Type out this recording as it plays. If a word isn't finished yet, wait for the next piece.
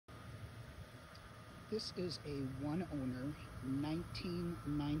This is a one-owner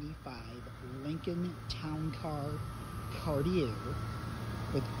 1995 Lincoln Town Car Cartier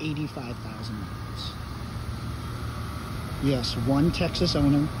with 85,000 miles. Yes, one Texas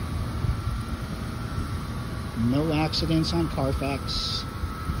owner. No accidents on Carfax.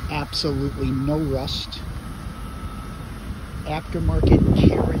 Absolutely no rust. Aftermarket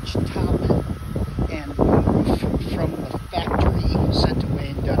carriage top and roof from the factory, sent away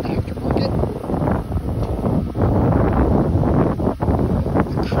and done aftermarket.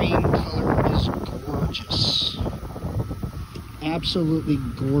 The cream color is gorgeous. Absolutely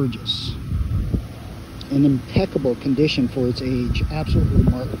gorgeous. In impeccable condition for its age. Absolutely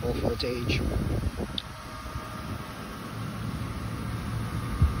remarkable for its age.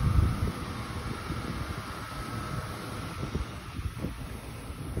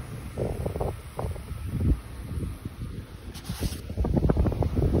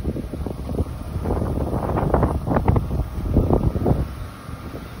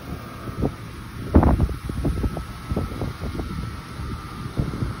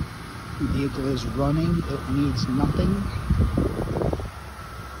 The vehicle is running, it needs nothing.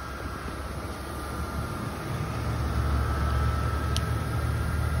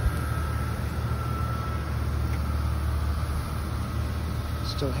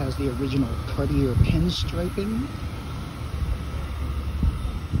 Still has the original Cartier pinstriping.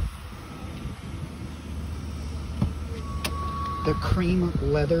 The cream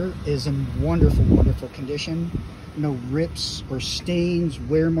leather is in wonderful, wonderful condition. No rips or stains,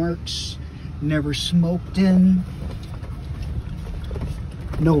 wear marks, never smoked in.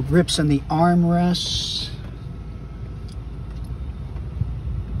 No rips in the armrests.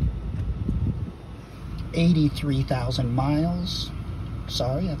 $83,000 miles.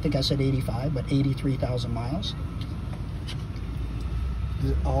 Sorry, I think I said 85, but 83,000 miles.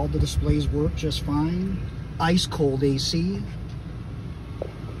 All the displays work just fine. Ice cold AC.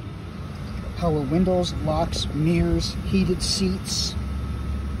 Power windows, locks, mirrors, heated seats,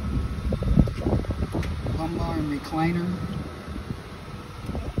 lumbar and recliner.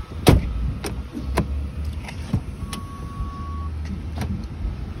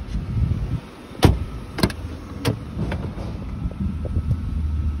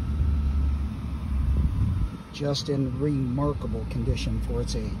 Just in remarkable condition for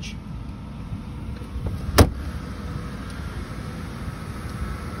its age.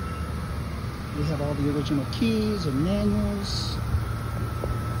 We have all the original keys and manuals.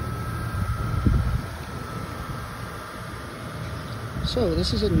 So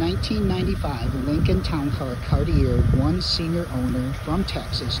this is a 1995 Lincoln Town Car Cartier, one senior owner from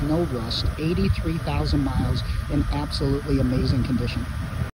Texas, no rust, 83,000 miles in absolutely amazing condition.